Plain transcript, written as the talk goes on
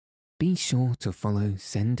be sure to follow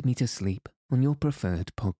Send Me to Sleep on your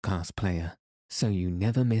preferred podcast player so you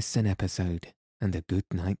never miss an episode and a good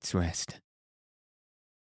night's rest.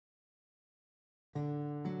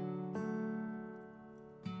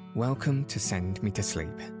 Welcome to Send Me to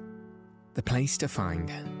Sleep, the place to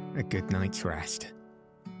find a good night's rest.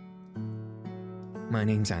 My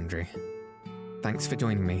name's Andrew. Thanks for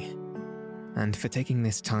joining me, and for taking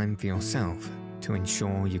this time for yourself to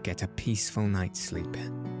ensure you get a peaceful night's sleep.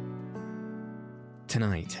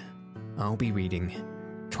 Tonight, I'll be reading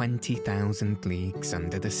 20,000 Leagues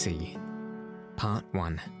Under the Sea, Part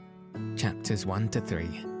 1, Chapters 1 to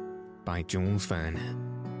 3, by Jules Verne.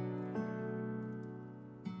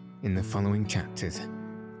 In the following chapters,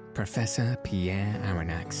 Professor Pierre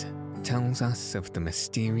Aronnax tells us of the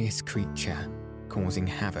mysterious creature causing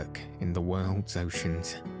havoc in the world's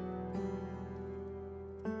oceans.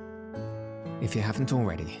 If you haven't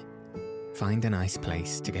already, find a nice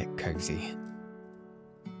place to get cozy.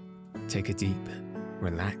 Take a deep,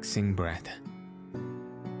 relaxing breath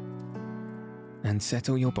and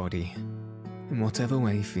settle your body in whatever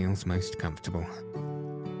way feels most comfortable.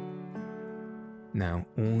 Now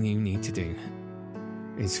all you need to do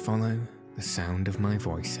is follow the sound of my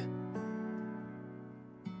voice.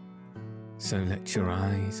 So let your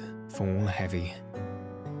eyes fall heavy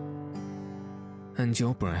and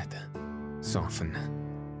your breath soften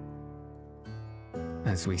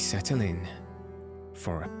as we settle in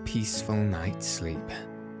for a peaceful night's sleep.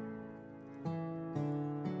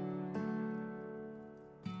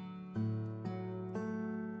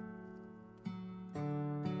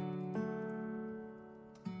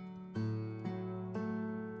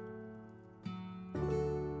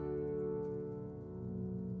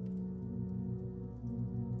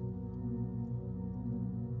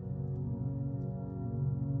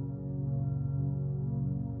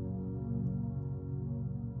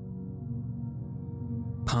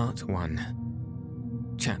 Part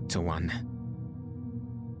 1, Chapter 1,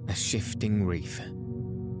 A Shifting Reef.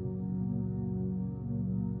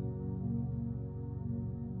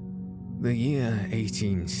 The year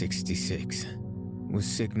 1866 was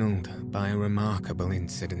signalled by a remarkable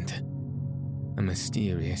incident, a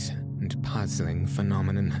mysterious and puzzling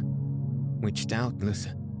phenomenon, which doubtless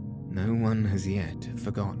no one has yet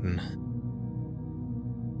forgotten.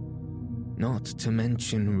 Not to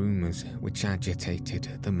mention rumours which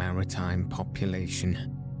agitated the maritime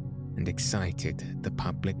population and excited the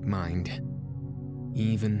public mind.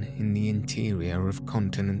 Even in the interior of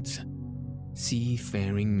continents,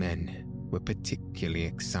 seafaring men were particularly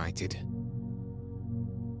excited.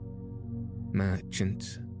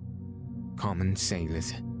 Merchants, common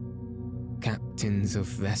sailors, captains of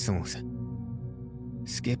vessels,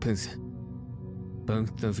 skippers,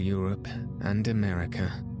 both of Europe and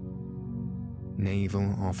America,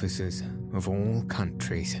 naval officers of all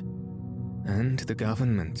countries, and the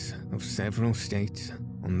governments of several states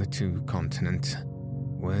on the two continents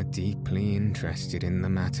were deeply interested in the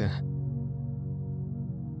matter.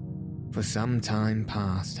 For some time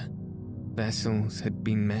past, vessels had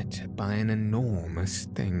been met by an enormous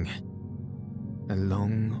thing, a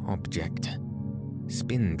long object,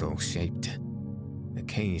 spindle-shaped,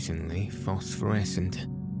 occasionally phosphorescent,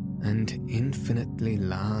 and infinitely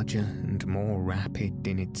larger and more rapid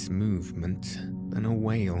in its movements than a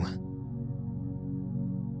whale.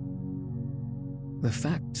 The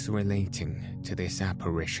facts relating to this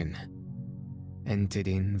apparition, entered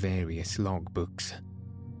in various logbooks,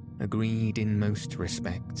 agreed in most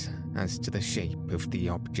respects as to the shape of the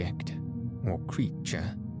object or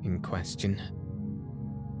creature in question,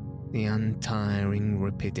 the untiring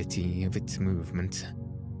rapidity of its movements,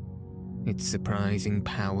 its surprising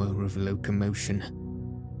power of locomotion,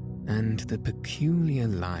 and the peculiar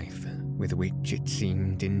life with which it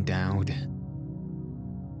seemed endowed.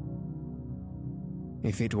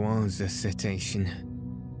 If it was a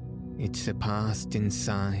cetacean, it surpassed in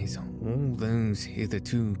size all those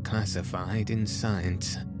hitherto classified in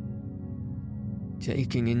science.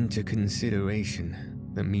 Taking into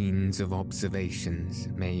consideration the means of observations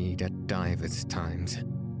made at divers times,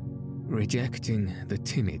 rejecting the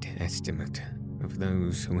timid estimate of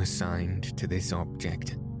those who assigned to this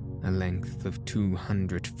object a length of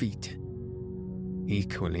 200 feet,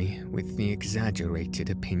 equally with the exaggerated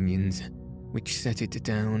opinions which set it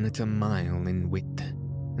down at 1 mile in width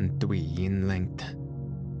and 3 in length,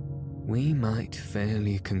 we might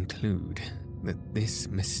fairly conclude that this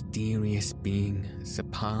mysterious being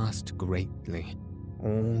surpassed greatly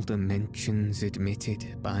all dimensions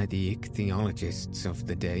admitted by the ichthyologists of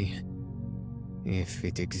the day, if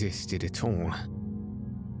it existed at all,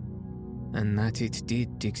 and that it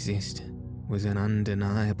did exist was an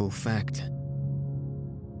undeniable fact.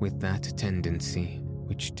 With that tendency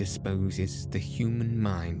which disposes the human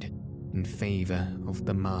mind in favor of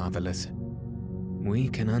the marvelous, we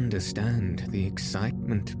can understand the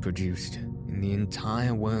excitement produced in the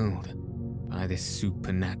entire world by this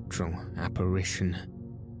supernatural apparition.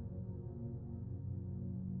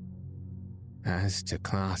 As to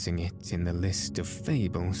classing it in the list of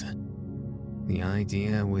fables, the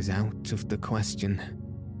idea was out of the question.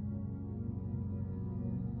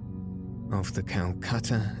 Of the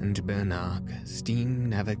Calcutta and Bernark Steam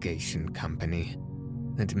Navigation Company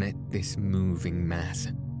had met this moving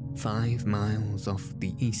mass 5 miles off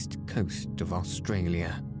the east coast of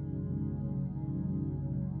Australia.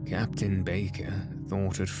 Captain Baker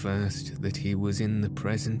thought at first that he was in the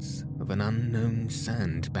presence of an unknown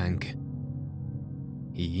sandbank.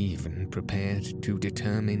 He even prepared to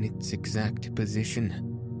determine its exact position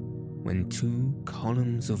when 2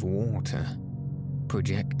 columns of water,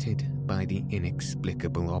 projected by the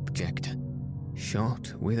inexplicable object,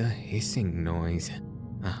 shot with a hissing noise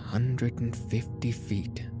 150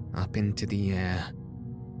 feet up into the air.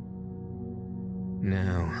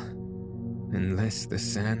 Now, unless the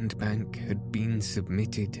sandbank had been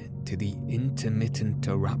submitted to the intermittent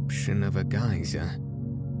eruption of a geyser,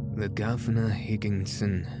 the Governor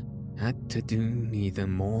Higginson had to do neither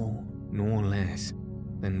more nor less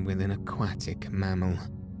than with an aquatic mammal,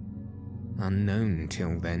 unknown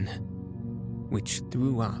till then, which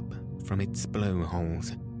threw up from its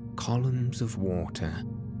blowholes columns of water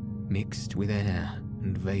mixed with air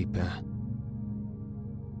and vapor.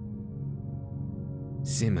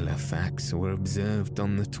 Similar facts were observed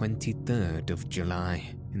on the 23rd of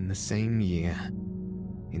July in the same year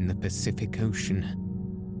in the Pacific Ocean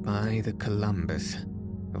by the Columbus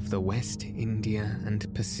of the West India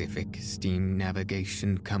and Pacific Steam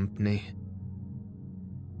Navigation Company.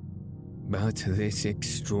 But this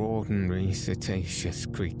extraordinary cetaceous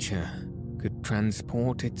creature could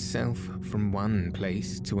transport itself from one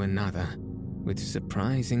place to another with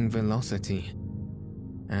surprising velocity,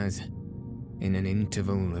 as, in an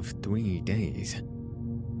interval of 3 days,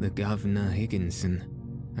 the Governor Higginson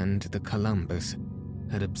and the Columbus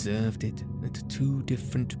had observed it at 2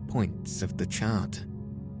 different points of the chart,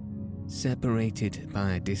 separated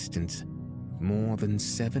by a distance of more than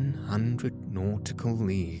 700 nautical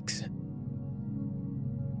leagues.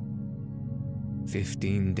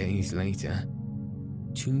 15 days later,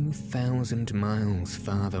 2,000 miles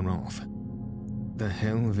farther off, the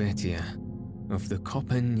Helvetia of the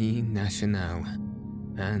Compagnie Nationale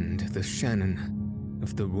and the Shannon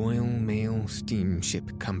of the Royal Mail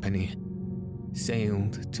Steamship Company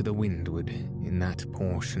sailed to the windward in that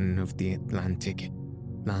portion of the Atlantic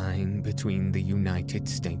lying between the United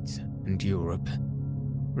States and Europe,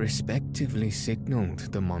 respectively signalled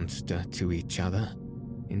the monster to each other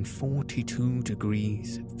in 42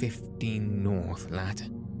 degrees 15 north lat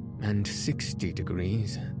and 60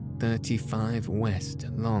 degrees 35 west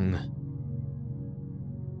long.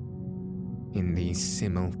 In these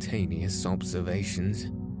simultaneous observations,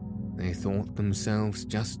 they thought themselves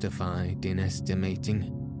justified in estimating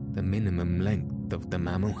the minimum length of the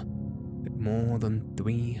mammal at more than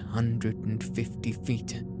 350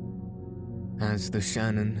 feet, as the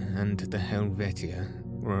Shannon and the Helvetia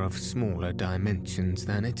were of smaller dimensions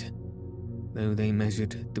than it, though they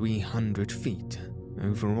measured 300 feet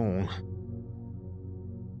overall.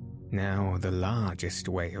 Now the largest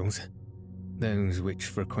whales, those which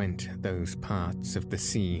frequent those parts of the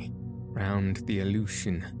sea round the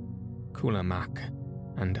Aleutian, Kulamak,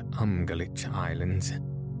 and Umgalich Islands,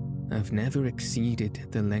 have never exceeded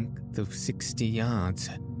the length of 60 yards,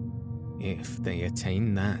 if they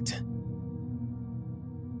attain that.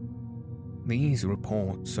 These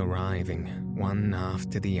reports arriving one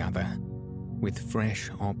after the other, with fresh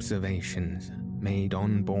observations made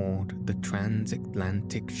on board the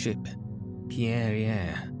transatlantic ship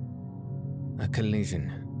Pierre, a collision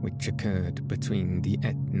which occurred between the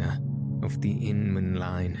Etna of the Inman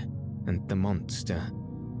line and the monster,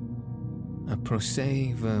 a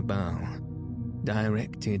procès-verbal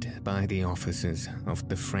directed by the officers of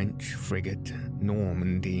the French frigate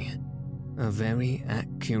Normandy, a very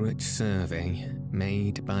accurate survey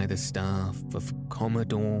made by the staff of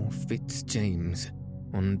Commodore Fitzjames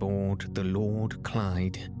on board the Lord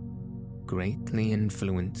Clyde, greatly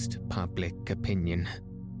influenced public opinion.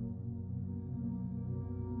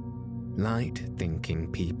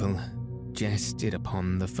 Light-thinking people jested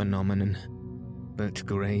upon the phenomenon, but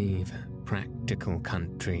grave, practical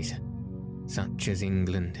countries, such as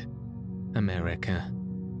England, America,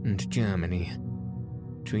 and Germany,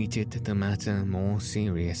 treated the matter more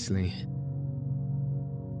seriously.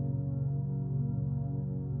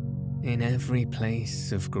 In every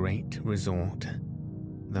place of great resort,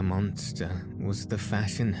 the monster was the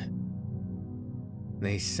fashion.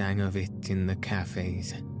 They sang of it in the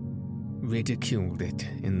cafes, ridiculed it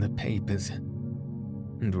in the papers,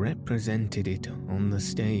 and represented it on the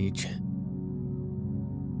stage.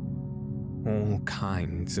 All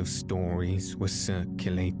kinds of stories were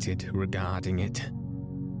circulated regarding it.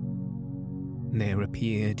 There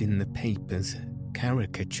appeared in the papers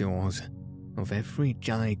caricatures of every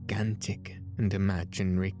gigantic and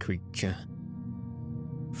imaginary creature,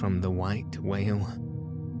 from the white whale,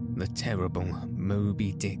 the terrible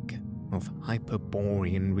Moby Dick of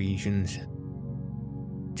Hyperborean regions,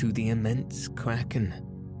 to the immense kraken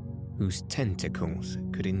whose tentacles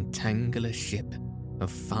could entangle a ship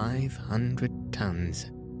of 500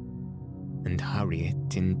 tons and hurry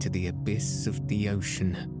it into the abyss of the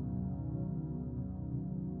ocean.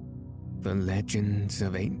 The legends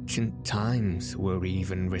of ancient times were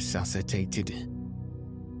even resuscitated,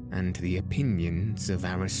 and the opinions of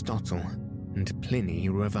Aristotle and Pliny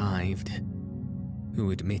revived,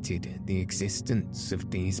 who admitted the existence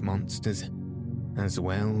of these monsters, as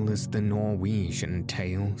well as the Norwegian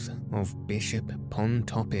tales of Bishop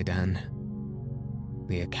Pontoppidan,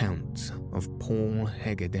 the accounts of Paul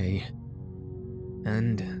Hegarday,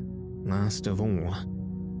 and, last of all,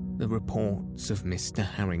 the reports of Mr.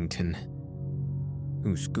 Harrington,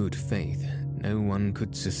 whose good faith no one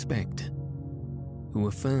could suspect, who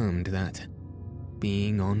affirmed that,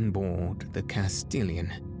 being on board the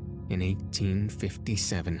Castilian in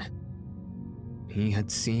 1857, he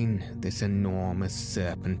had seen this enormous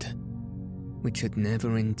serpent, which had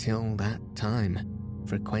never until that time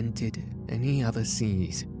frequented any other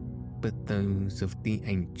seas but those of the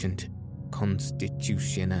ancient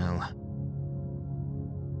Constitutional.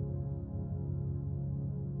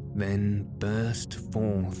 Then burst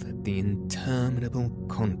forth the interminable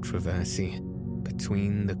controversy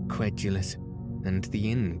between the credulous and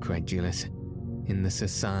the incredulous in the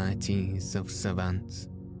societies of savants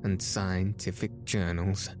and scientific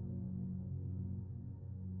journals.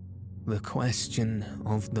 The question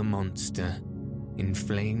of the monster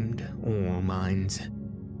inflamed all minds.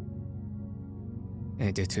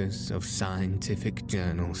 Editors of scientific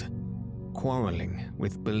journals, quarrelling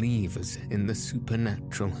with believers in the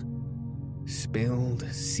supernatural, spilled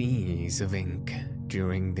seas of ink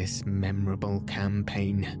during this memorable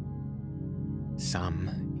campaign,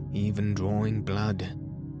 some even drawing blood,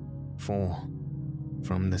 for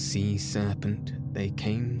from the sea serpent they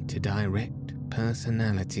came to direct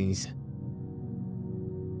personalities.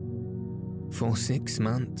 For 6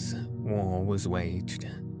 months, war was waged,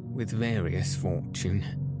 with various fortune,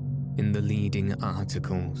 in the leading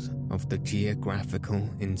articles of the Geographical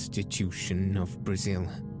Institution of Brazil,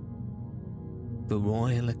 the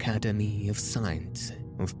Royal Academy of Science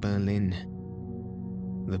of Berlin,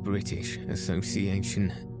 the British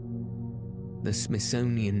Association, the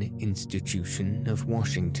Smithsonian Institution of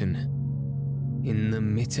Washington, in the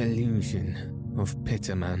Mittellusion of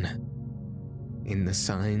Pitterman, in the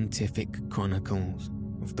scientific chronicles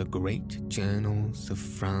of the great journals of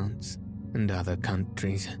France and other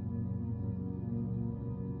countries.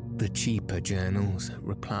 The cheaper journals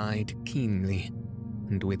replied keenly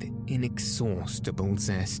and with inexhaustible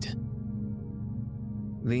zest.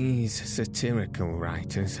 These satirical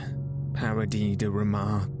writers parodied a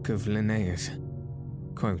remark of Linnaeus,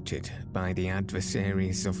 quoted by the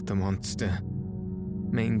adversaries of the monster,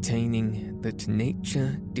 maintaining that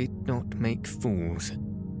nature did not make fools,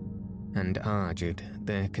 and argued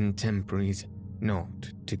their contemporaries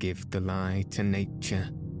not to give the lie to nature,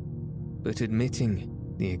 but admitting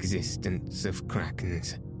the existence of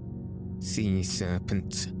krakens, sea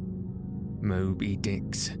serpents, Moby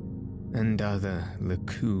Dicks, and other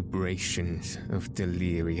lucubrations of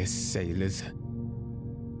delirious sailors.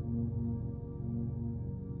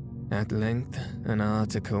 At length, an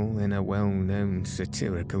article in a well-known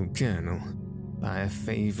satirical journal by a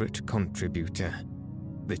favourite contributor,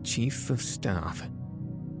 the Chief of Staff,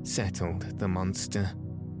 settled the monster,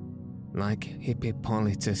 like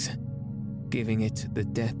Hippolytus, giving it the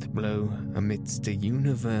death blow amidst a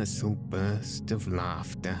universal burst of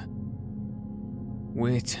laughter.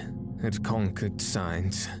 Wit had conquered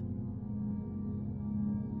science.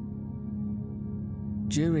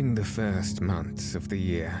 During the first months of the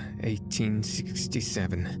year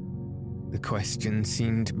 1867, the question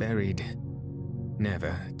seemed buried,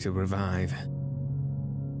 never to revive.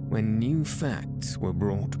 When new facts were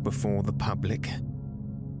brought before the public,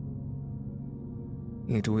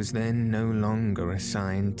 it was then no longer a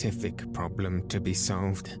scientific problem to be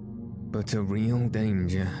solved, but a real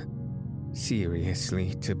danger,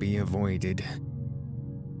 seriously to be avoided.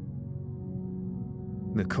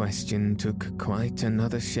 the question took quite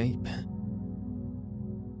another shape.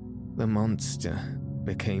 The monster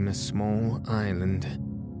became a small island,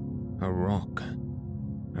 a rock,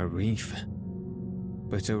 a reef,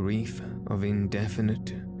 but a reef of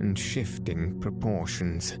indefinite and shifting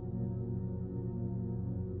proportions.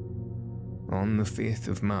 On the 5th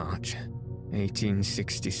of March,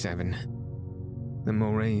 1867, the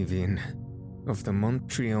Moravian of the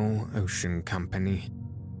Montreal Ocean Company,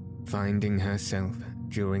 finding herself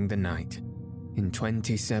during the night in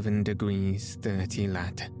 27 degrees 30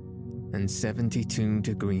 lat and 72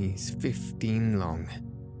 degrees 15 long,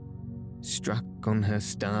 struck on her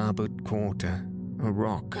starboard quarter a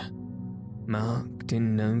rock marked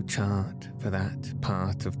in no chart for that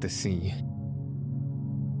part of the sea.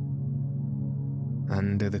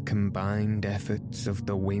 Under the combined efforts of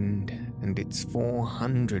the wind and its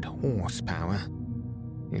 400 horsepower,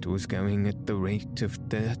 it was going at the rate of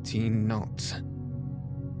 13 knots.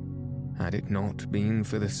 Had it not been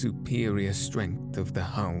for the superior strength of the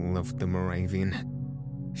hull of the Moravian,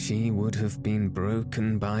 she would have been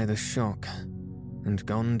broken by the shock and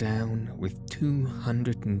gone down with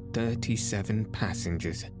 237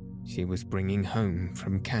 passengers she was bringing home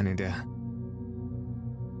from Canada.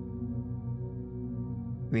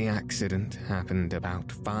 The accident happened about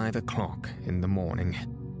 5 o'clock in the morning,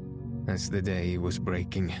 as the day was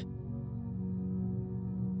breaking.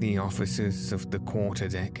 The officers of the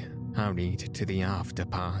quarterdeck hurried to the after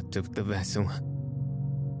part of the vessel.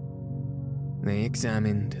 They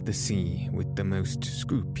examined the sea with the most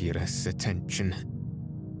scrupulous attention.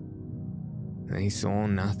 They saw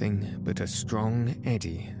nothing but a strong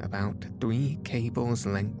eddy about 3 cables'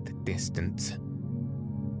 length distance,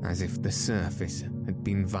 as if the surface had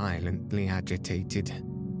been violently agitated.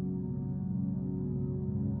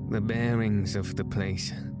 The bearings of the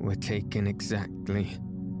place were taken exactly,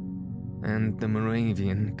 and the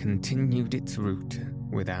Moravian continued its route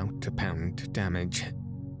without apparent damage.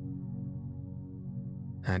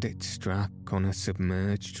 Had it struck on a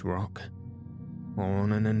submerged rock or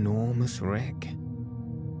on an enormous wreck?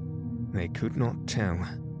 They could not tell,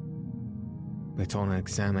 but on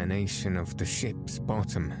examination of the ship's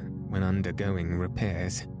bottom when undergoing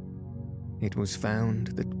repairs, it was found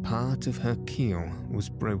that part of her keel was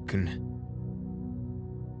broken.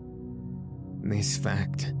 This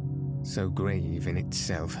fact, so grave in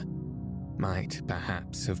itself, might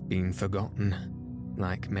perhaps have been forgotten,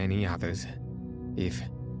 like many others, if,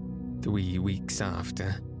 3 weeks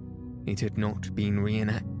after, it had not been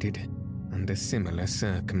reenacted under similar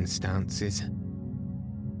circumstances.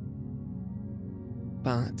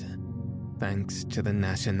 But, thanks to the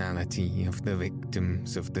nationality of the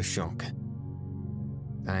victims of the shock,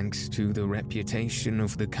 thanks to the reputation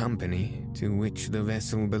of the company to which the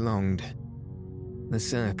vessel belonged, the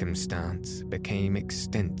circumstance became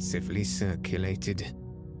extensively circulated.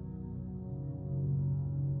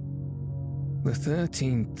 The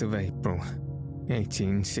 13th of April,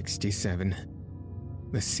 1867,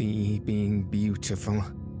 the sea being beautiful,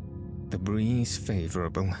 the breeze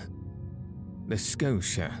favourable, the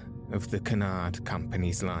Scotia of the Cunard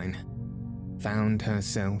Company's line found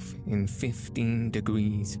herself in 15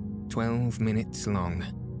 degrees 12 minutes long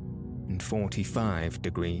and 45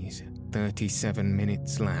 degrees 37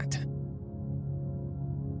 minutes lat.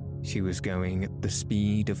 She was going at the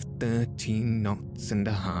speed of 13 knots and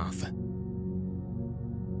a half.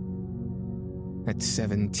 At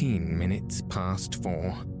 17 minutes past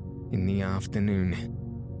 4 in the afternoon,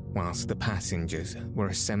 whilst the passengers were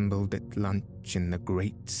assembled at lunch in the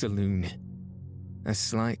great saloon, a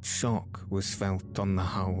slight shock was felt on the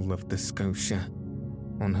hull of the Scotia,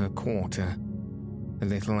 on her quarter, a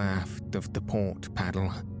little aft of the port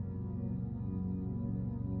paddle.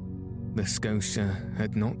 The Scotia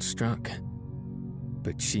had not struck,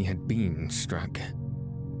 but she had been struck,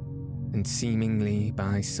 and seemingly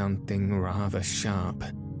by something rather sharp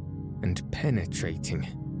and penetrating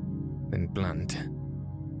than blunt.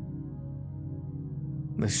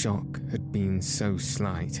 The shock had been so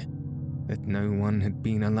slight that no one had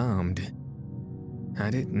been alarmed,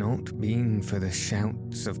 had it not been for the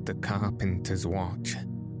shouts of the carpenter's watch,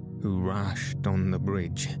 who rushed on the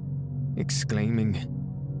bridge, exclaiming,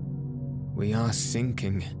 "We are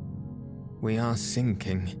sinking! We are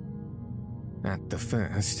sinking!" At the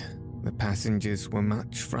first, the passengers were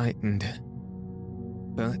much frightened,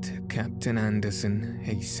 but Captain Anderson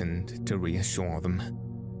hastened to reassure them.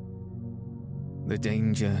 The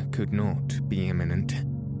danger could not be imminent.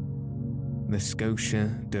 The Scotia,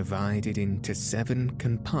 divided into 7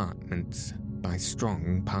 compartments by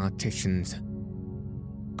strong partitions,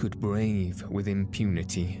 could brave with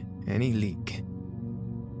impunity any leak.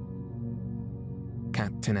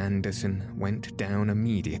 Captain Anderson went down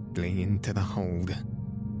immediately into the hold.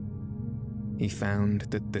 He found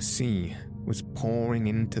that the sea was pouring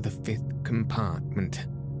into the fifth compartment,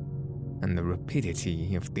 and the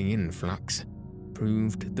rapidity of the influx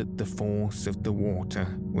proved that the force of the water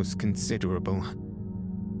was considerable.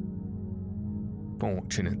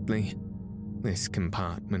 Fortunately, this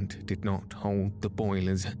compartment did not hold the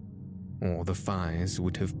boilers, or the fires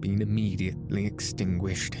would have been immediately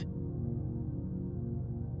extinguished.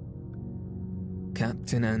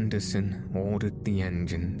 Captain Anderson ordered the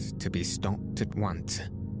engines to be stopped at once,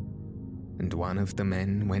 and one of the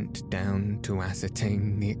men went down to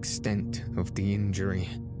ascertain the extent of the injury.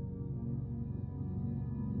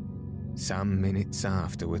 Some minutes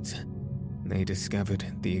afterwards, they discovered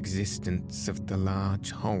the existence of the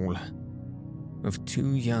large hole, of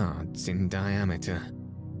 2 yards in diameter,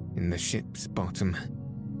 in the ship's bottom.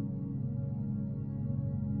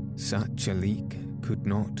 Such a leak could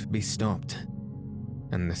not be stopped,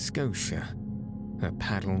 and the Scotia, her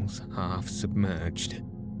paddles half submerged,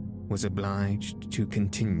 was obliged to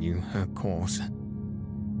continue her course.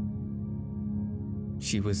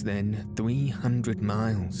 She was then 300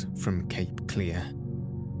 miles from Cape Clear,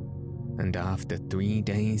 and after 3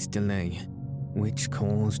 days' delay, which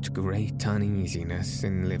caused great uneasiness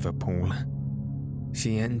in Liverpool,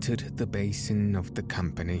 she entered the basin of the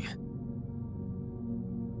Company.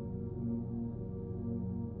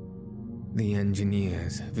 The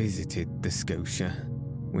engineers visited the Scotia,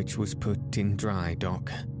 which was put in dry dock.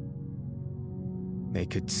 They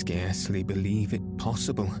could scarcely believe it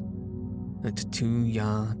possible. At 2.5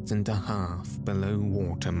 yards below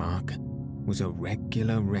watermark was a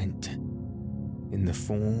regular rent in the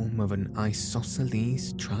form of an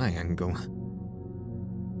isosceles triangle.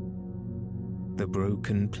 The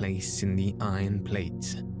broken place in the iron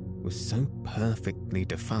plates was so perfectly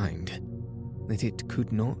defined that it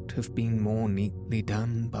could not have been more neatly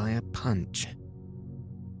done by a punch.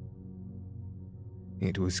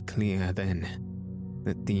 It was clear then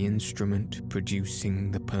that the instrument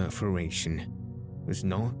producing the perforation was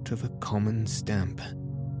not of a common stamp,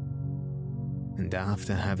 and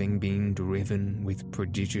after having been driven with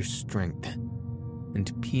prodigious strength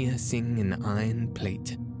and piercing an iron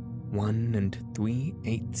plate 1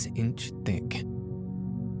 3/8 inch thick,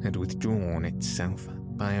 had withdrawn itself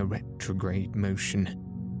by a retrograde motion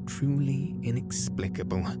truly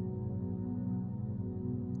inexplicable.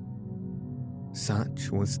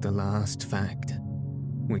 Such was the last fact,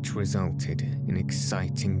 which resulted in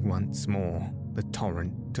exciting once more the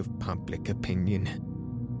torrent of public opinion.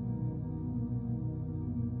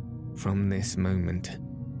 From this moment,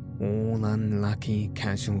 all unlucky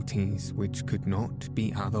casualties which could not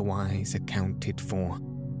be otherwise accounted for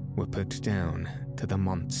were put down to the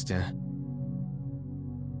monster.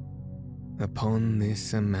 Upon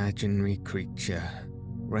this imaginary creature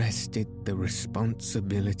rested the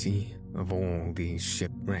responsibility of all these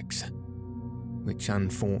shipwrecks, which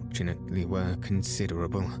unfortunately were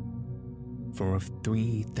considerable, for of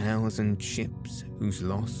 3,000 ships whose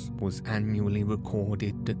loss was annually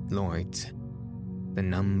recorded at Lloyd's, the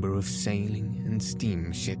number of sailing and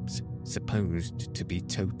steamships supposed to be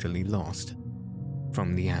totally lost,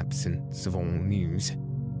 from the absence of all news,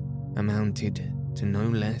 amounted to no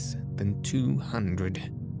less than 200.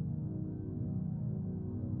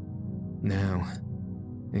 Now,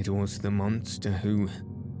 it was the monster who,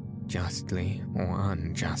 justly or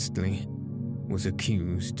unjustly, was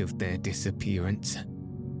accused of their disappearance,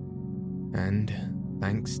 and,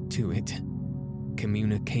 thanks to it,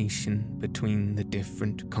 communication between the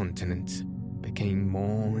different continents became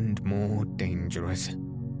more and more dangerous.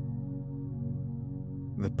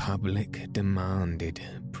 The public demanded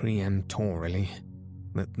peremptorily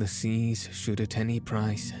that the seas should at any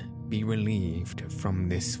price be relieved from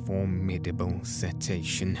this formidable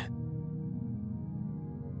cetacean.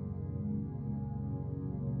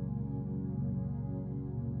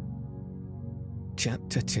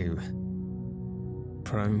 Chapter 2.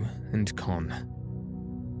 Pro and Con.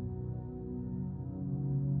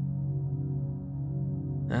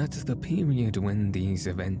 At the period when these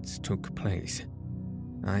events took place,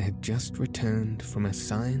 I had just returned from a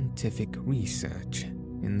scientific research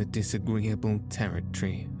in the disagreeable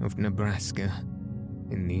territory of Nebraska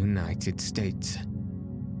in the United States.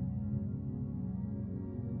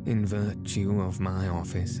 In virtue of my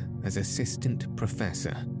office as assistant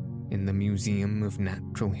professor in the Museum of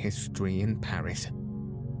Natural History in Paris,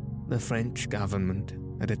 the French government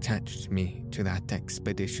had attached me to that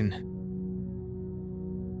expedition.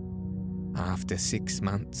 After 6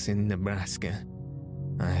 months in Nebraska,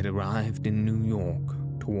 I had arrived in New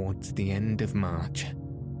York towards the end of March,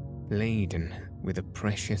 laden with a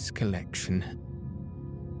precious collection.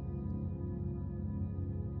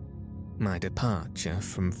 My departure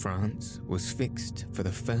from France was fixed for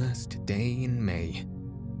the first day in May.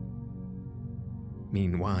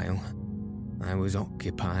 Meanwhile, I was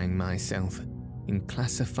occupying myself in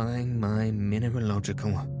classifying my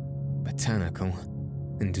mineralogical, botanical,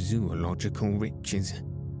 and zoological riches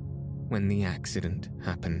when the accident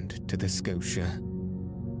happened to the Scotia.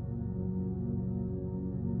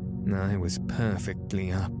 I was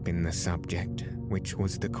perfectly up in the subject, which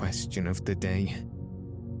was the question of the day.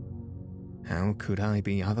 How could I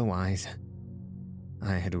be otherwise?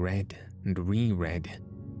 I had read and reread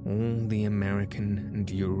all the American and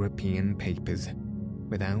European papers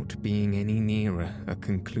without being any nearer a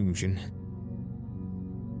conclusion.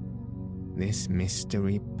 This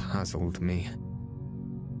mystery puzzled me.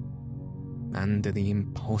 Under the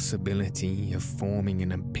impossibility of forming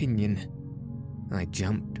an opinion, I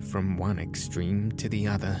jumped from one extreme to the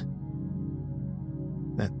other.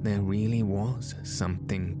 That there really was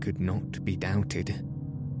something could not be doubted,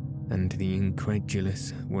 and the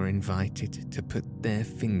incredulous were invited to put their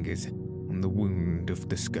fingers on the wound of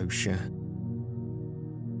the Scotia.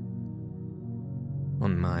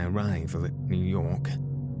 On my arrival at New York,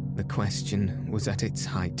 the question was at its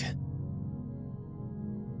height.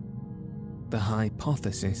 The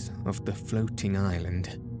hypothesis of the floating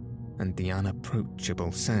island and the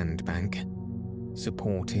unapproachable sandbank,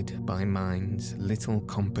 supported by minds little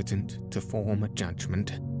competent to form a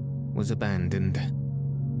judgment, was abandoned.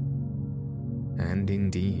 And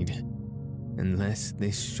indeed, unless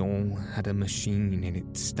this shawl had a machine in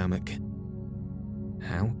its stomach,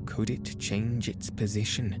 how could it change its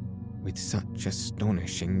position with such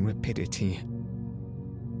astonishing rapidity?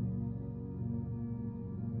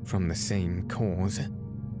 From the same cause,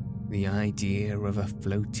 the idea of a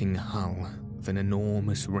floating hull of an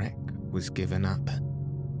enormous wreck was given up.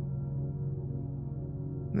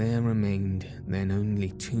 There remained then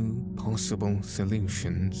only two possible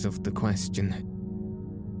solutions of the question,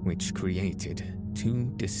 which created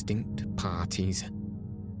two distinct parties.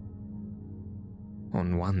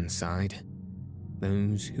 On one side,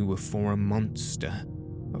 those who were for a monster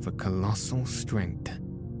of a colossal strength.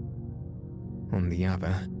 On the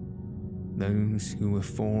other, those who were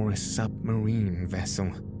for a submarine vessel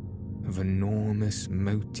of enormous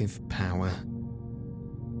motive power.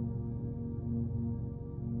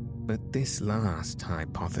 But this last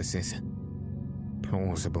hypothesis,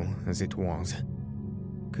 plausible as it was,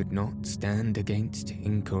 could not stand against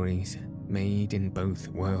inquiries made in both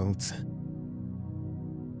worlds.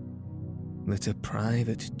 That a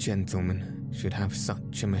private gentleman should have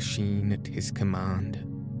such a machine at his command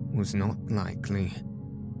was not likely.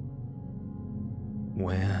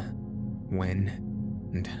 Where, when,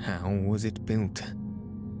 and how was it built?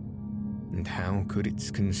 And how could its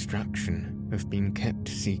construction have been kept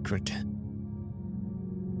secret?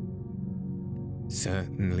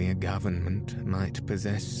 Certainly a government might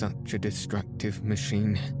possess such a destructive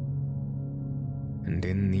machine. And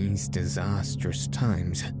in these disastrous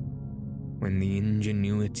times, when the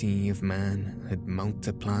ingenuity of man had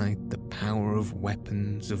multiplied the power of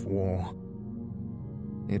weapons of war,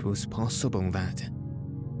 it was possible that,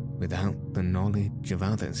 without the knowledge of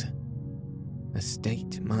others, a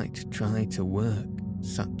state might try to work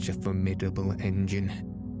such a formidable engine.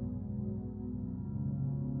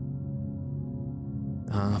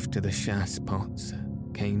 After the chassepôts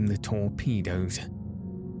came the torpedoes.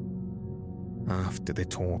 After the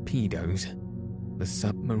torpedoes, the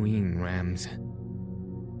submarine rams.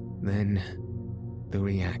 Then, the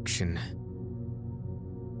reaction.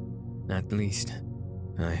 At least,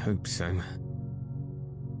 I hope so.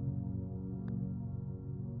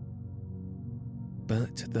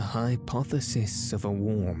 But the hypothesis of a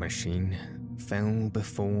war machine fell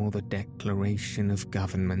before the declaration of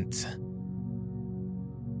governments.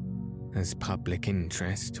 As public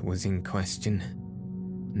interest was in question,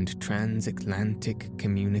 and transatlantic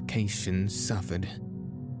communications suffered,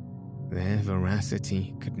 their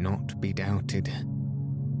veracity could not be doubted.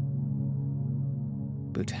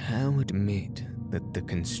 But how admit that the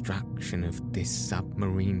construction of this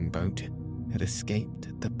submarine boat had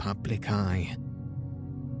escaped the public eye?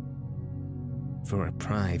 For a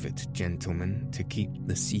private gentleman to keep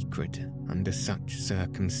the secret under such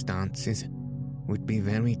circumstances would be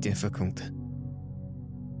very difficult,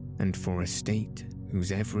 and for a state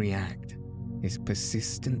whose every act is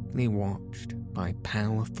persistently watched by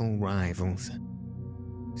powerful rivals,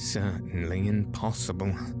 certainly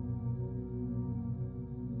impossible.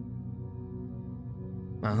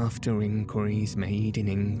 After inquiries made in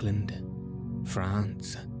England,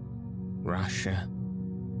 France, Russia,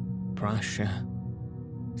 Prussia,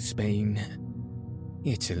 Spain,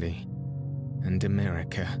 Italy, and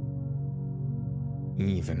America.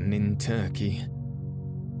 Even in Turkey,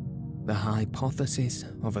 the hypothesis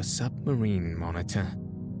of a submarine monitor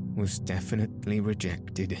was definitely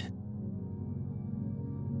rejected.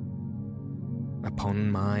 Upon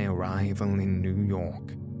my arrival in New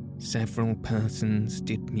York, several persons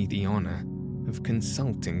did me the honor of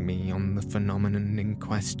consulting me on the phenomenon in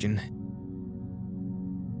question.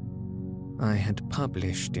 I had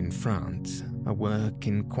published in France a work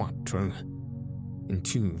in quarto, in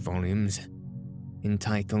 2 volumes,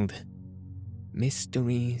 entitled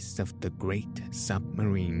Mysteries of the Great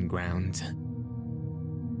Submarine Grounds.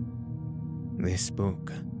 This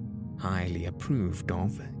book, highly approved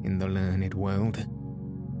of in the learned world,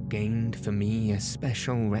 gained for me a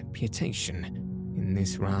special reputation in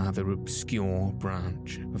this rather obscure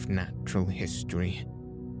branch of natural history.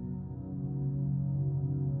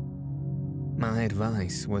 My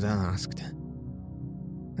advice was asked.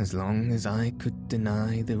 As long as I could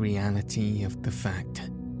deny the reality of the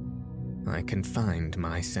fact, I confined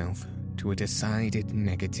myself to a decided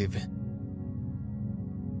negative.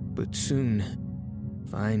 But soon,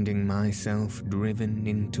 finding myself driven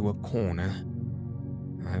into a corner,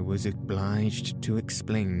 I was obliged to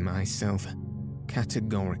explain myself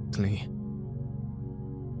categorically.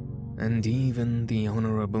 And even the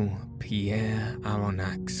Honorable Pierre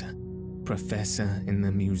Aronnax, professor in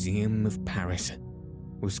the Museum of Paris,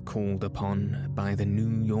 was called upon by the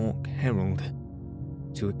New York Herald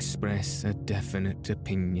to express a definite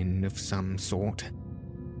opinion of some sort.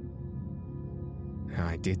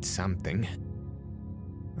 I did something.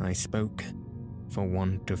 I spoke, for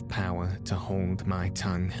want of power to hold my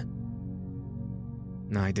tongue.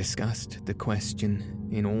 I discussed the question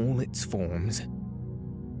in all its forms,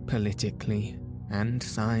 politically and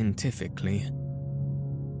scientifically,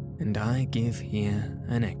 and I give here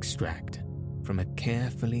an extract from a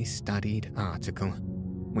carefully studied article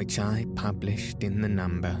which I published in the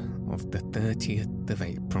number of the 30th of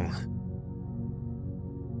April.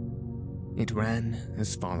 It ran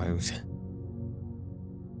as follows.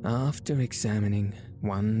 After examining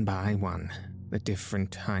one by one the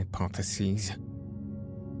different hypotheses,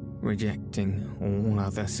 rejecting all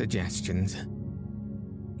other suggestions,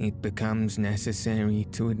 it becomes necessary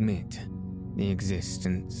to admit the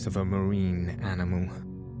existence of a marine animal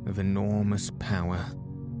of enormous power.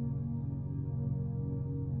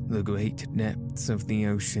 The great depths of the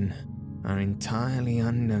ocean are entirely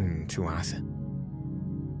unknown to us.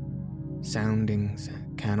 Soundings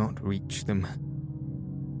cannot reach them.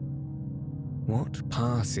 What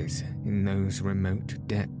passes in those remote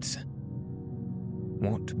depths?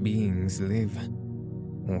 What beings live,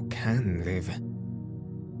 or can live,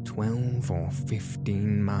 12 or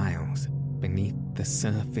 15 miles beneath the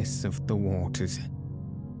surface of the waters?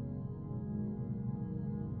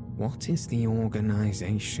 What is the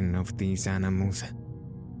organization of these animals?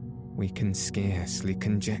 We can scarcely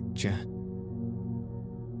conjecture.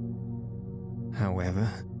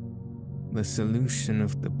 However, the solution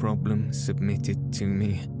of the problem submitted to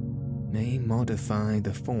me may modify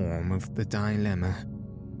the form of the dilemma.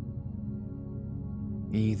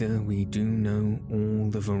 Either we do know all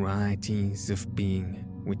the varieties of being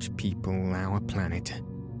which people our planet,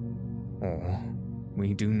 or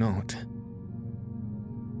we do not.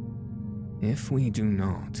 If we do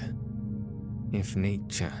not, if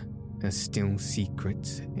nature has still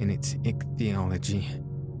secrets in its ichthyology,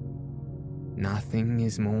 nothing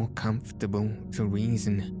is more comfortable to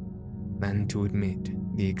reason than to admit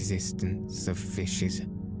the existence of fishes,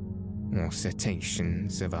 or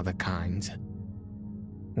cetaceans of other kinds,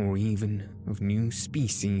 or even of new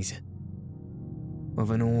species,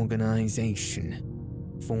 of an organization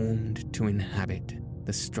formed to inhabit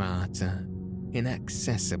the strata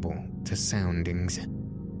inaccessible to soundings,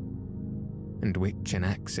 and which an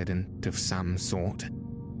accident of some sort,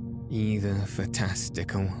 either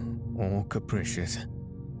fantastical or capricious,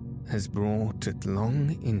 has brought at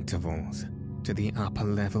long intervals to the upper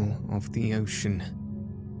level of the ocean.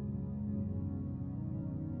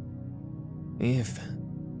 If,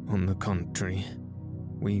 on the contrary,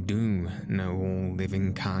 we do know all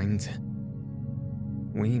living kinds,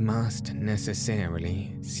 we must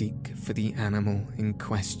necessarily seek for the animal in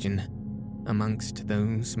question amongst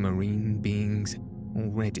those marine beings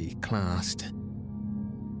already classed.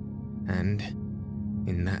 And,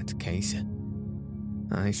 in that case,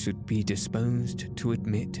 I should be disposed to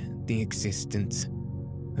admit the existence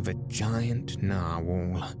of a giant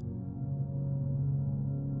narwhal.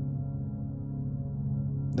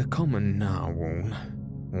 The common narwhal,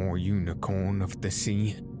 or unicorn of the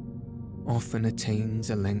sea, often attains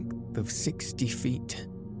a length of 60 feet.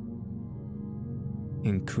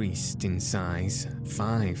 Increased in size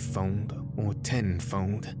 5-fold or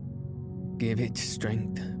 10-fold, give it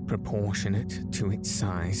strength proportionate to its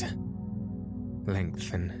size,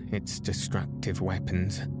 lengthen its destructive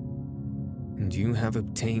weapons, and you have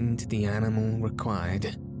obtained the animal required.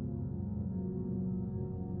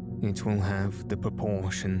 It will have the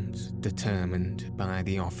proportions determined by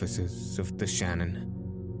the officers of the Shannon,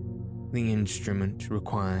 the instrument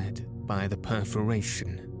required by the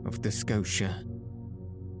perforation of the Scotia,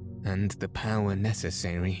 and the power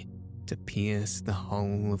necessary to pierce the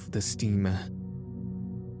hull of the steamer.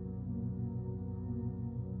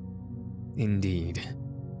 Indeed,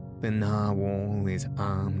 the narwhal is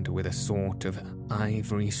armed with a sort of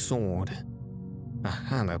ivory sword, a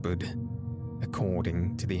halberd,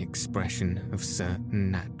 according to the expression of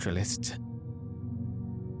certain naturalists.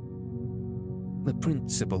 The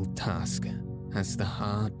principal tusk has the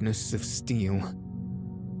hardness of steel.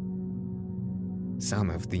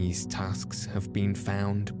 Some of these tusks have been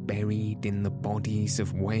found buried in the bodies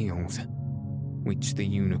of whales, which the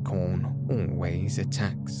unicorn always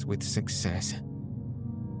attacks with success.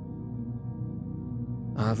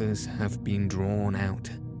 Others have been drawn out,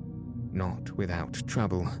 not without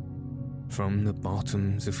trouble, from the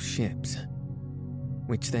bottoms of ships,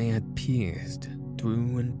 which they had pierced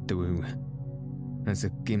through and through, as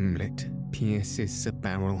a gimlet pierces a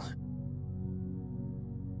barrel.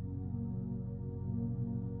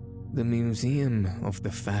 The Museum of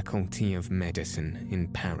the Faculty of Medicine in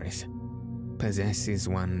Paris possesses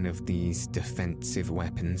one of these defensive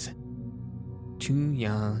weapons, 2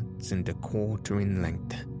 yards and a quarter in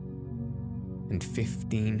length, and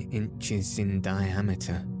 15 inches in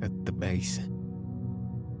diameter at the base.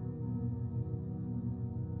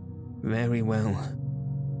 Very well.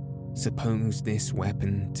 Suppose this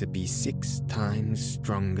weapon to be 6 times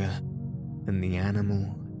stronger and the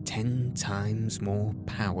animal 10 times more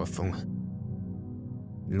powerful.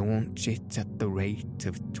 Launch it at the rate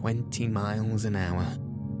of 20 miles an hour,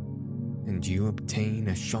 and you obtain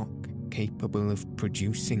a shock capable of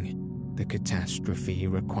producing the catastrophe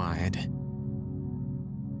required.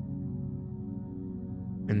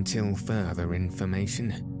 Until further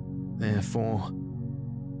information, therefore,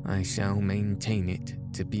 I shall maintain it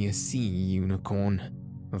to be a sea unicorn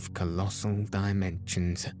of colossal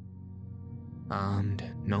dimensions, armed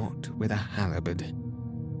not with a halberd,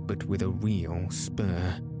 but with a real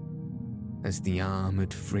spur, as the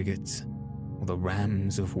armoured frigates or the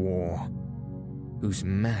rams of war, whose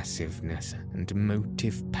massiveness and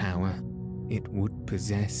motive power it would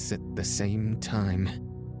possess at the same time.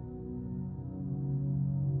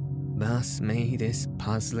 Thus may this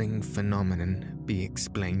puzzling phenomenon be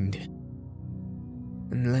explained,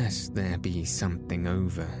 unless there be something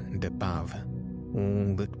over and above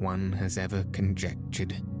all that one has ever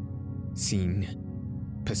conjectured, seen,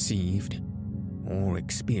 perceived, or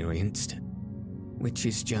experienced, which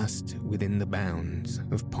is just within the bounds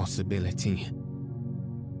of possibility.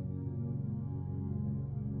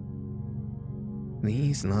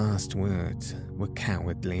 These last words were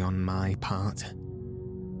cowardly on my part,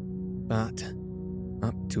 but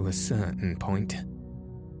up to a certain point,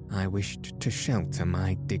 I wished to shelter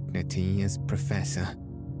my dignity as professor,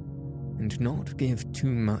 and not give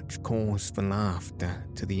too much cause for laughter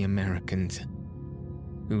to the Americans,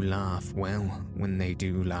 who laugh well when they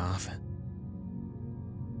do laugh.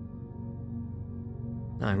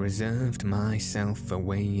 I reserved myself a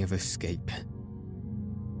way of escape.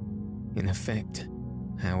 In effect,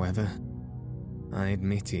 however, I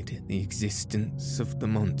admitted the existence of the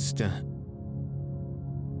monster.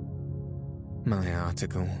 My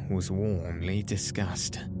article was warmly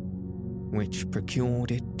discussed, which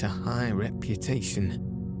procured it a high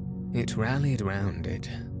reputation. It rallied round it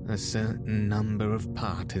a certain number of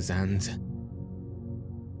partisans.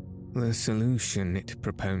 The solution it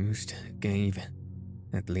proposed gave,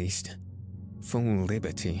 at least, full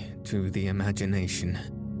liberty to the imagination.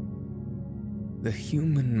 The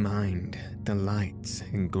human mind delights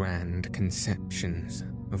in grand conceptions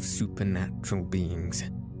of supernatural beings,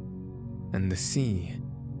 and the sea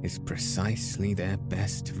is precisely their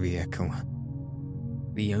best vehicle,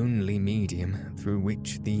 the only medium through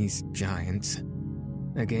which these giants,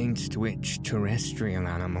 against which terrestrial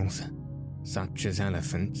animals, such as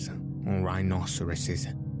elephants or rhinoceroses,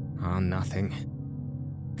 are nothing,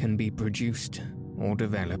 can be produced or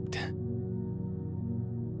developed.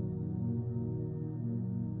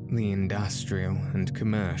 The industrial and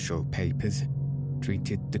commercial papers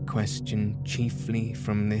treated the question chiefly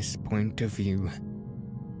from this point of view.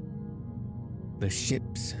 The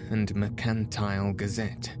Ships and Mercantile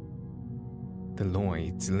Gazette the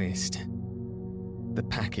Lloyd's List, the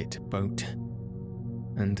Packet Boat,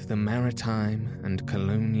 and the Maritime and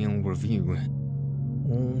Colonial Review,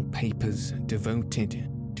 all papers devoted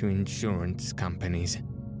to insurance companies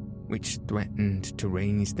which threatened to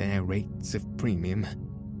raise their rates of premium,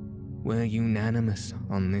 were unanimous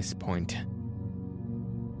on this point.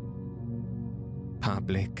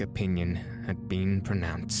 Public opinion had been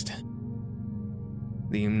pronounced.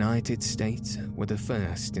 The United States were the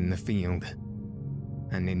first in the field,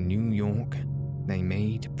 and in New York they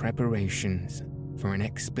made preparations for an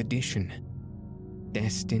expedition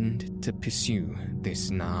destined to pursue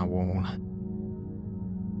this narwhal.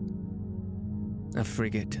 A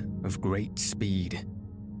frigate of great speed,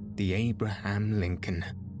 the Abraham Lincoln,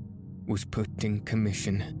 was put in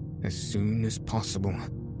commission as soon as possible.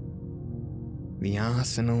 The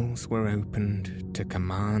arsenals were opened to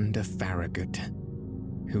Commander Farragut,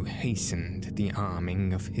 who hastened the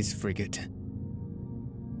arming of his frigate.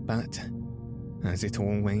 But, as it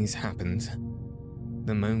always happens,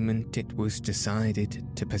 the moment it was decided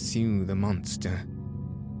to pursue the monster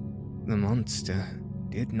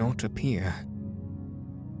did not appear.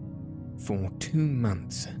 For 2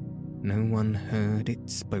 months, no one heard it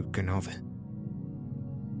spoken of.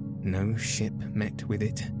 No ship met with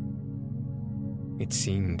it. It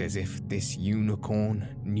seemed as if this unicorn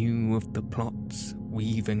knew of the plots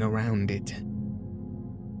weaving around it.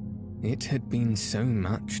 It had been so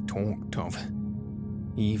much talked of,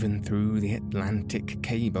 even through the Atlantic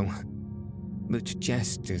cable, that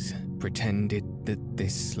jesters pretended that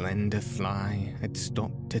this slender fly had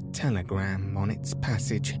stopped a telegram on its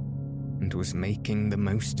passage and was making the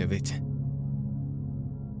most of it.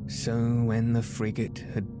 So when the frigate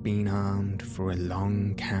had been armed for a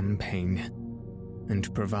long campaign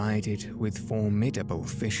and provided with formidable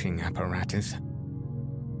fishing apparatus,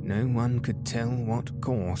 no one could tell what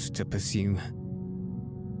course to pursue.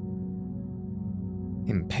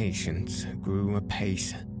 Impatience grew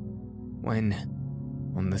apace when,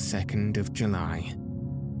 on the 2nd of July,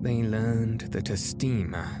 they learned that a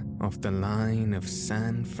steamer off the line of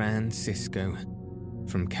San Francisco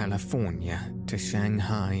from California to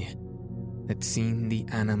Shanghai had seen the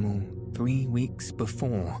animal 3 weeks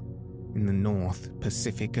before in the North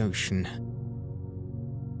Pacific Ocean.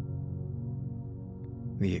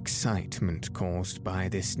 The excitement caused by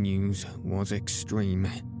this news was extreme.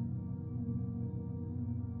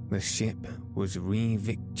 The ship was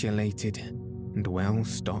revictuallated and well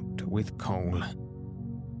stocked with coal.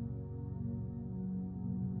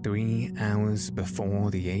 3 hours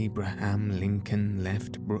before the Abraham Lincoln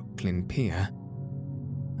left Brooklyn Pier,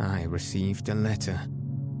 I received a letter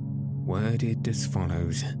worded as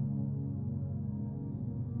follows: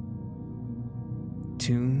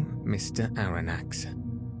 To Mr. Aronnax,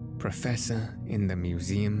 Professor in the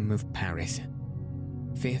Museum of Paris,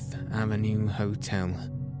 5th Avenue Hotel,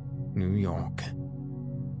 New York.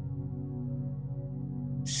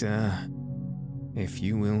 Sir, if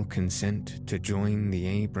you will consent to join the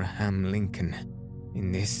Abraham Lincoln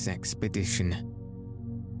in this expedition,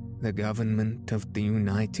 the government of the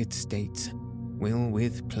United States will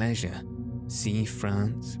with pleasure see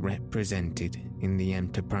France represented in the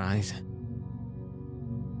enterprise.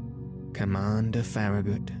 Commander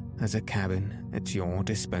Farragut has a cabin at your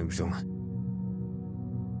disposal.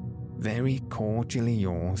 Very cordially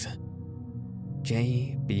yours,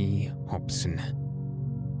 J.B. Hobson,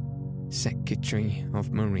 Secretary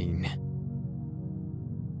of Marine.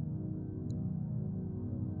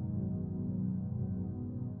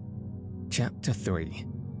 Chapter 3.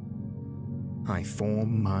 I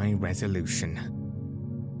form my resolution.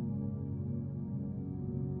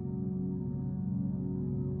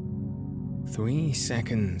 Three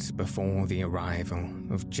seconds before the arrival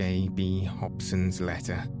of J.B. Hobson's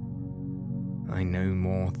letter, I no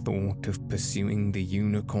more thought of pursuing the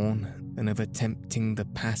unicorn than of attempting the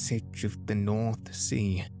passage of the North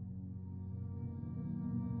Sea.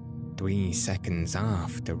 3 seconds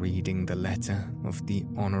after reading the letter of the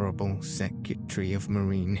Honourable Secretary of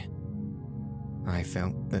Marine, I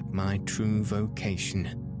felt that my true vocation,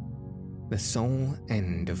 the sole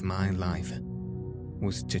end of my life,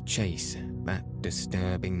 was to chase that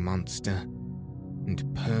disturbing monster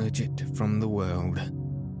and purge it from the world.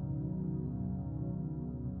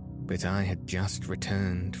 But I had just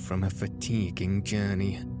returned from a fatiguing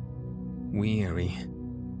journey, weary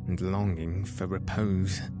and longing for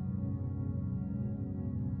repose.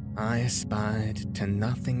 I aspired to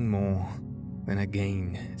nothing more than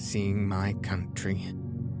again seeing my country,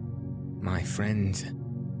 my friends,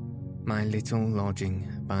 my little lodging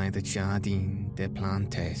by the Jardin des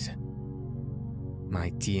Plantes, my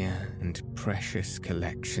dear and precious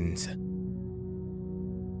collections,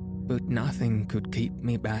 but nothing could keep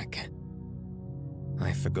me back.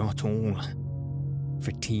 I forgot all: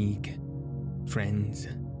 fatigue, friends,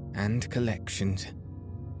 and collections,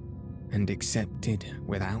 and accepted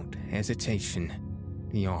without hesitation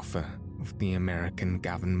the offer of the American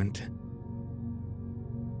government.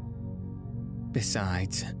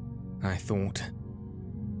 Besides, I thought,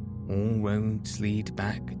 all roads lead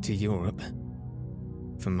back to Europe,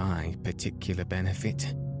 for my particular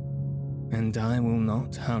benefit, and I will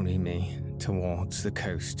not hurry me towards the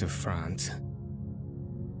coast of France.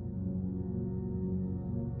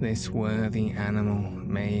 This worthy animal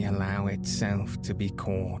may allow itself to be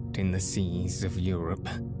caught in the seas of Europe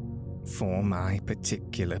for my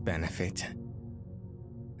particular benefit,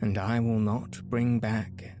 and I will not bring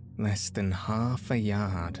back less than half a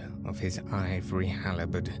yard of his ivory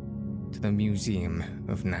halberd to the Museum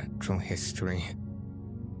of Natural History.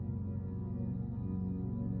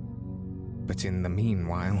 But in the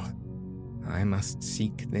meanwhile, I must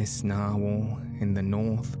seek this narwhal in the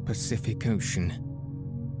North Pacific Ocean,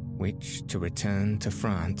 which, to return to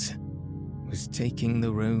France, was taking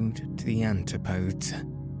the road to the antipodes.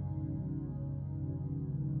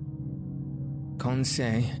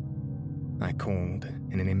 Conseil, I called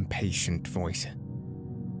in an impatient voice.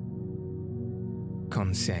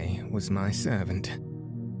 Conseil was my servant,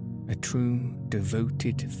 a true,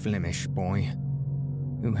 devoted Flemish boy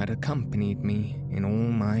who had accompanied me in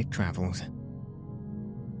all my travels.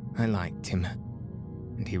 I liked him,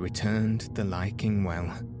 and he returned the liking well.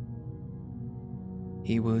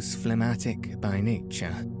 He was phlegmatic by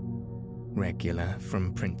nature, regular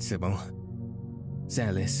from principle,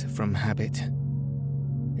 zealous from habit,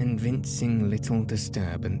 evincing little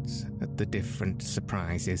disturbance at the different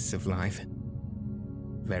surprises of life,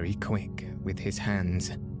 very quick with his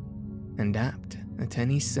hands, and apt at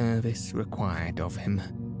any service required of him,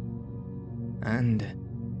 and,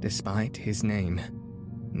 despite his name,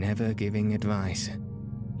 never giving advice,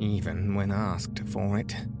 even when asked for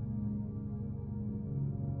it.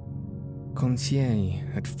 Conseil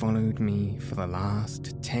had followed me for the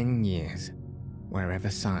last 10 years,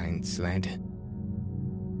 wherever science led.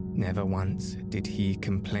 Never once did he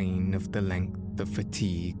complain of the length of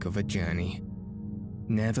fatigue of a journey,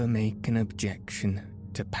 never make an objection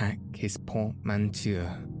to pack his portmanteau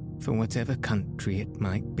for whatever country it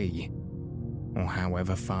might be, or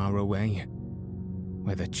however far away,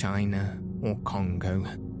 whether China or Congo.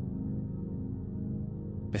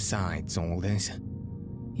 Besides all this,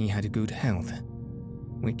 he had good health,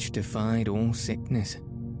 which defied all sickness,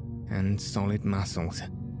 and solid muscles,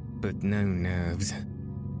 but no nerves.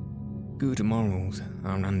 Good morals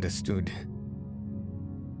are understood.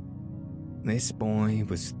 This boy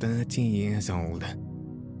was 30 years old,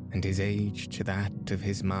 and his age to that of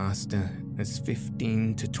his master as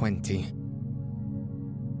 15 to 20.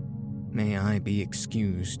 May I be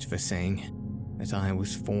excused for saying that I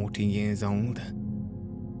was 40 years old?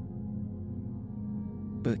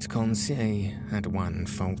 But Conseil had one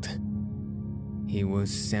fault. He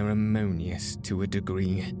was ceremonious to a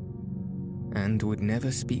degree, and would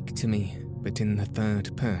never speak to me but in the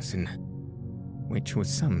third person, which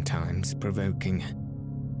was sometimes provoking.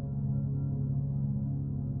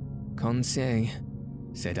 Conseil,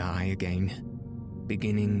 said I again,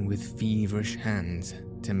 beginning with feverish hands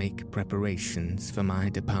to make preparations for my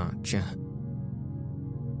departure.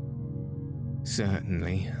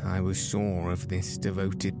 Certainly, I was sure of this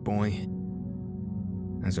devoted boy.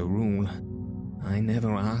 As a rule, I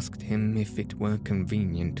never asked him if it were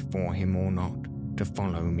convenient for him or not to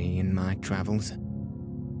follow me in my travels,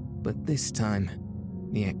 but this time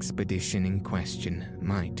the expedition in question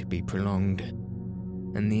might be prolonged,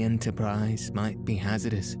 and the enterprise might be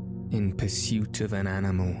hazardous in pursuit of an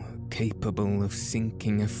animal capable of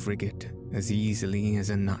sinking a frigate as easily as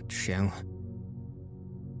a nutshell.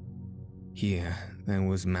 Here there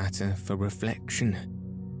was matter for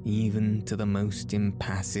reflection, even to the most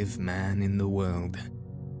impassive man in the world.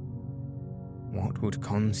 What would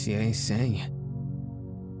Conseil say?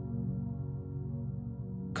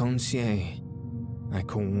 Conseil, I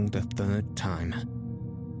called a third time.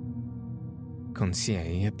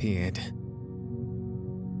 Conseil appeared.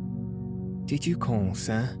 Did you call,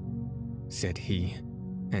 sir? Said he,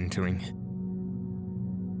 entering.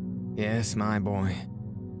 Yes, my boy.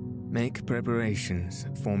 Make preparations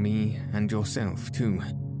for me and yourself, too.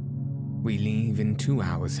 We leave in 2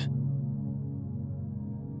 hours.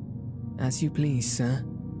 As you please, sir,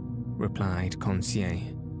 replied Conseil,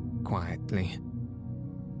 quietly.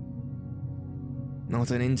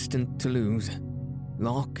 Not an instant to lose.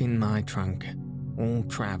 Lock in my trunk all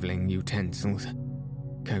travelling utensils,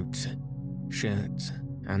 coats, shirts,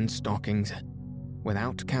 and stockings,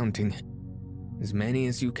 without counting, as many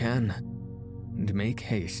as you can, and make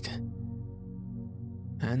haste."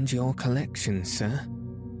 "And your collection, sir?"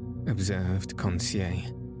 observed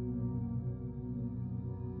Conseil.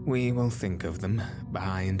 "We will think of them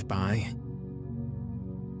by and by."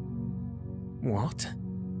 "What?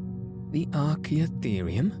 The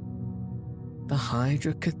Archaeotherium? The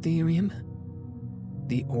Hydracotherium?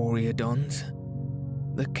 The Oreodons?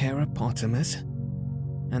 The Cheropotamus?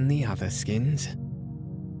 And the other skins?"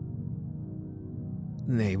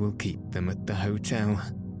 "They will keep them at the hotel."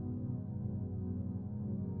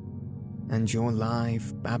 "And your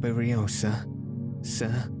live Babyrosa,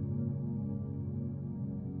 sir?"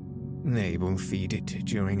 "They will feed it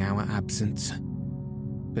during our absence.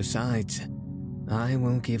 Besides, I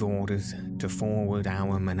will give orders to forward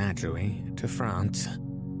our menagerie to France."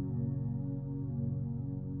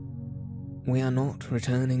 "We are not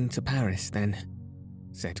returning to Paris, then,"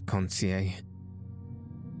 said Conseil.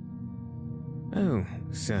 "Oh,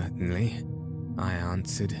 certainly," I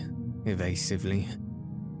answered, evasively,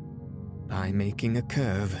 "by making a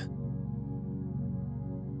curve."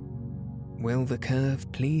 "Will the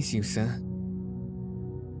curve please you, sir?"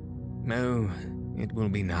 "No, it will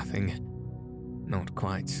be nothing. Not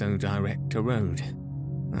quite so direct a road,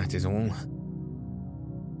 that is all.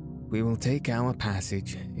 We will take our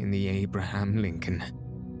passage in the Abraham Lincoln."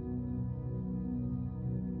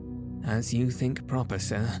 "As you think proper,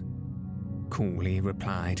 sir," coolly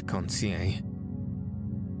replied Conseil.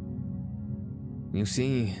 "You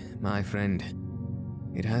see, my friend,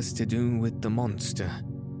 it has to do with the monster,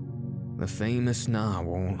 the famous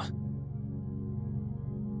narwhal.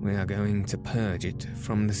 We are going to purge it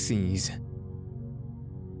from the seas."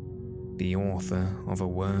 The author of a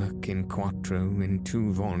work in quarto in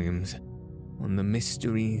 2 volumes on the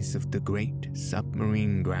mysteries of the great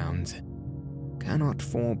submarine grounds cannot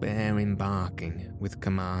forbear embarking with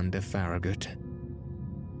Commander Farragut.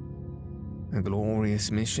 A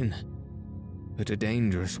glorious mission, but a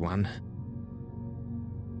dangerous one.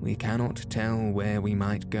 We cannot tell where we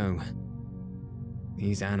might go.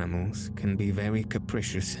 These animals can be very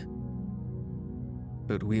capricious.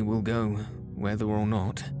 But we will go, whether or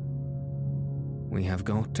not. We have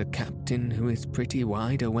got a captain who is pretty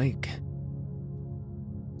wide awake.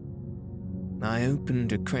 I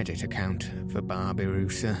opened a credit account for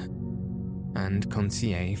Babyrosa, and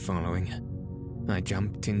Conseil following, I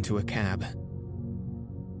jumped into a cab.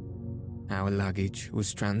 Our luggage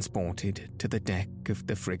was transported to the deck of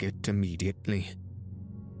the frigate immediately.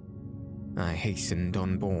 I hastened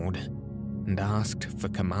on board and asked for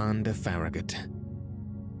Commander Farragut.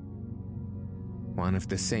 One of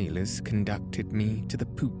the sailors conducted me to the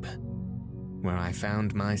poop, where I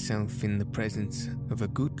found myself in the presence of a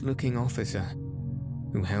good-looking officer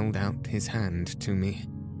who held out his hand to me.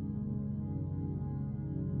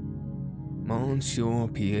 "Monsieur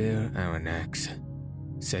Pierre Aronnax,"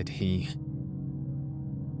 said he.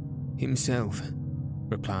 "Himself,"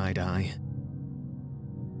 replied I.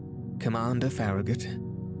 "Commander Farragut."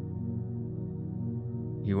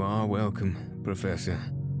 "You are welcome, Professor.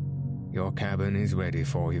 Your cabin is ready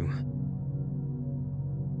for you."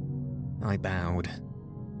 I bowed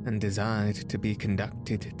and desired to be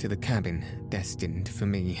conducted to the cabin destined for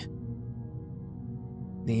me.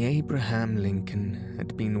 The Abraham Lincoln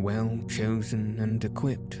had been well chosen and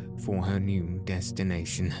equipped for her new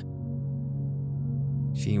destination.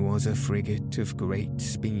 She was a frigate of great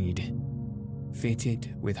speed,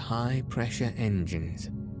 fitted with high-pressure engines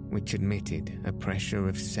which admitted a pressure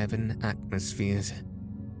of 7 atmospheres.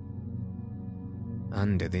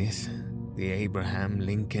 Under this, the Abraham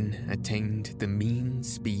Lincoln attained the mean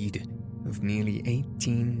speed of nearly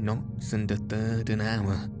 18 knots and a third an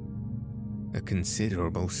hour. A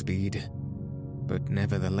considerable speed, but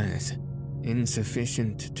nevertheless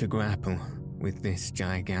insufficient to grapple with this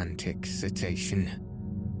gigantic cetacean.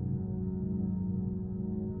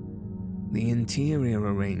 The interior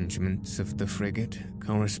arrangements of the frigate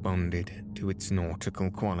corresponded to its nautical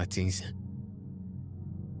qualities.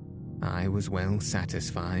 I was well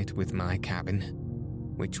satisfied with my cabin,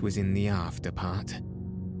 which was in the after part,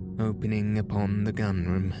 opening upon the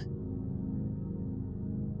gunroom.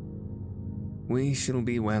 "We shall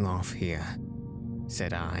be well off here,"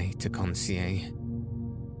 said I to Conseil.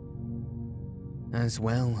 "As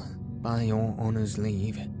well, by your honour's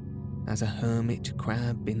leave, as a hermit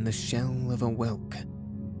crab in the shell of a whelk,"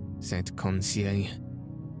 said Conseil.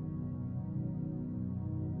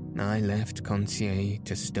 I left Conseil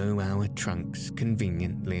to stow our trunks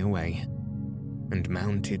conveniently away, and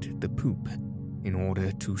mounted the poop in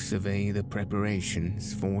order to survey the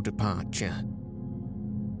preparations for departure.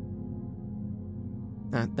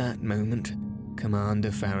 At that moment,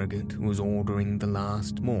 Commander Farragut was ordering the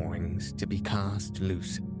last moorings to be cast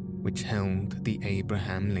loose, which held the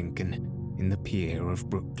Abraham Lincoln in the pier of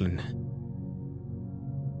Brooklyn.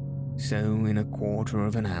 So in a quarter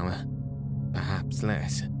of an hour, perhaps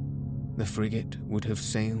less, the frigate would have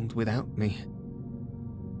sailed without me.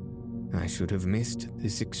 I should have missed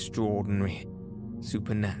this extraordinary,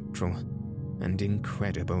 supernatural, and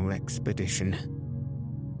incredible expedition,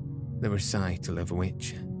 the recital of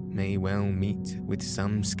which may well meet with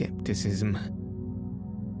some skepticism.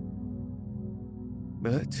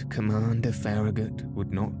 But Commander Farragut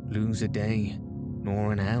would not lose a day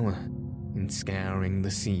nor an hour in scouring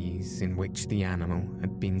the seas in which the animal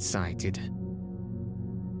had been sighted.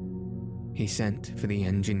 He sent for the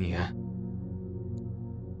engineer.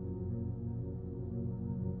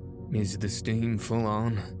 "Is the steam full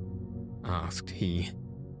on?" asked he.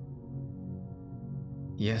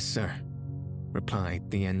 "Yes, sir," replied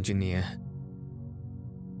the engineer.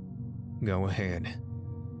 "Go ahead,"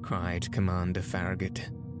 cried Commander Farragut.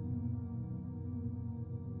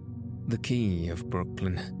 The quay of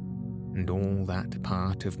Brooklyn, and all that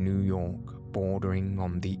part of New York bordering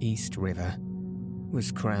on the East River,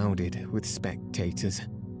 was crowded with spectators.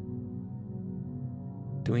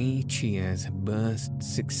 3 cheers burst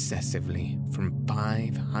successively from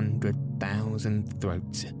 500,000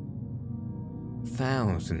 throats.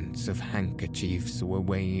 Thousands of handkerchiefs were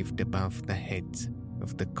waved above the heads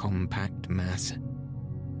of the compact mass,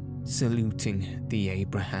 saluting the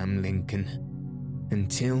Abraham Lincoln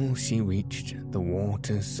until she reached the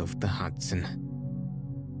waters of the Hudson,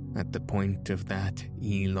 at the point of that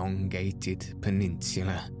elongated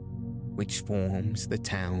peninsula which forms the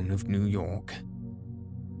town of New York.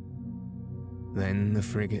 Then the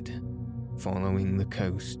frigate, following the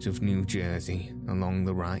coast of New Jersey along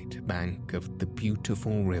the right bank of the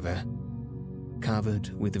beautiful river, covered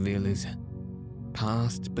with villas,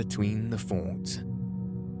 passed between the forts,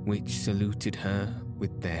 which saluted her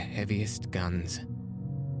with their heaviest guns.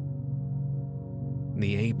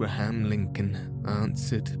 The Abraham Lincoln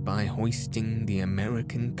answered by hoisting the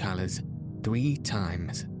American colors 3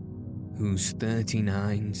 times, whose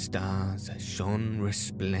 39 stars shone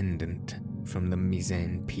resplendent from the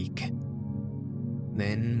mizzen peak,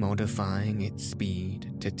 then modifying its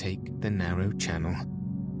speed to take the narrow channel,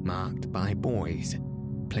 marked by buoys,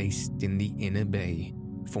 placed in the inner bay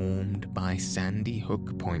formed by Sandy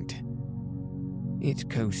Hook Point. It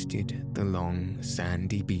coasted the long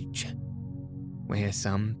sandy beach, where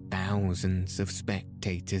some thousands of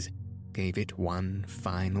spectators gave it one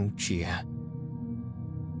final cheer.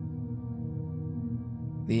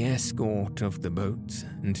 The escort of the boats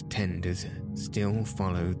and tenders still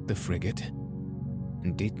followed the frigate,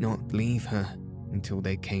 and did not leave her until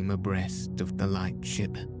they came abreast of the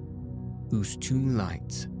lightship, whose 2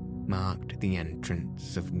 lights marked the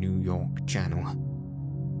entrance of New York Channel.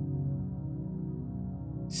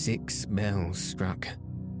 6 bells struck.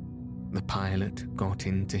 The pilot got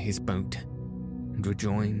into his boat and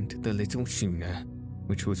rejoined the little schooner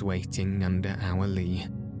which was waiting under our lee.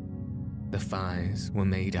 The fires were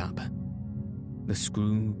made up. The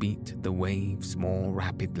screw beat the waves more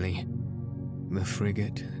rapidly. The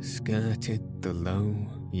frigate skirted the low,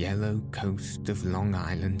 yellow coast of Long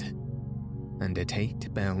Island, and at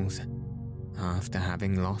 8 bells, after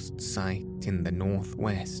having lost sight in the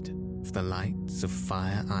northwest of the lights of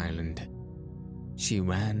Fire Island, she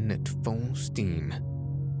ran at full steam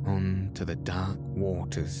on to the dark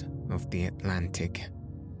waters of the Atlantic.